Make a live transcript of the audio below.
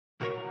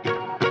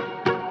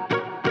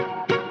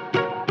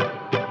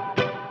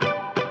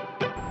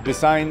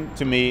Design,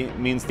 to me,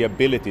 means the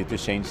ability to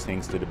change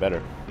things to the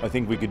better. I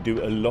think we could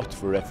do a lot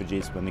for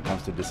refugees when it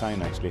comes to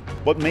design, actually.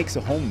 What makes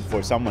a home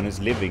for someone who's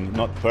living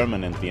not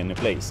permanently in a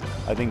place?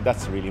 I think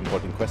that's a really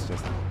important question,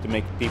 to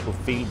make people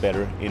feel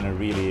better in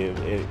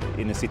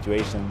a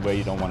situation where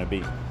you don't want to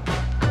be.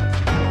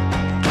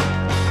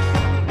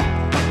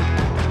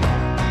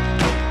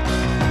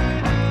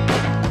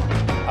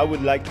 I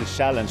would like to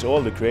challenge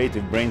all the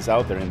creative brains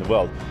out there in the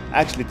world,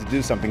 actually to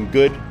do something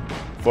good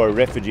for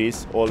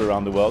refugees all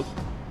around the world,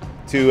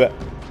 to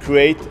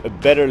create a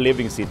better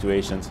living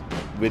situations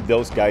with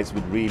those guys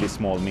with really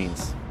small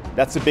means.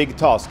 That's a big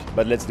task,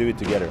 but let's do it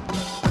together.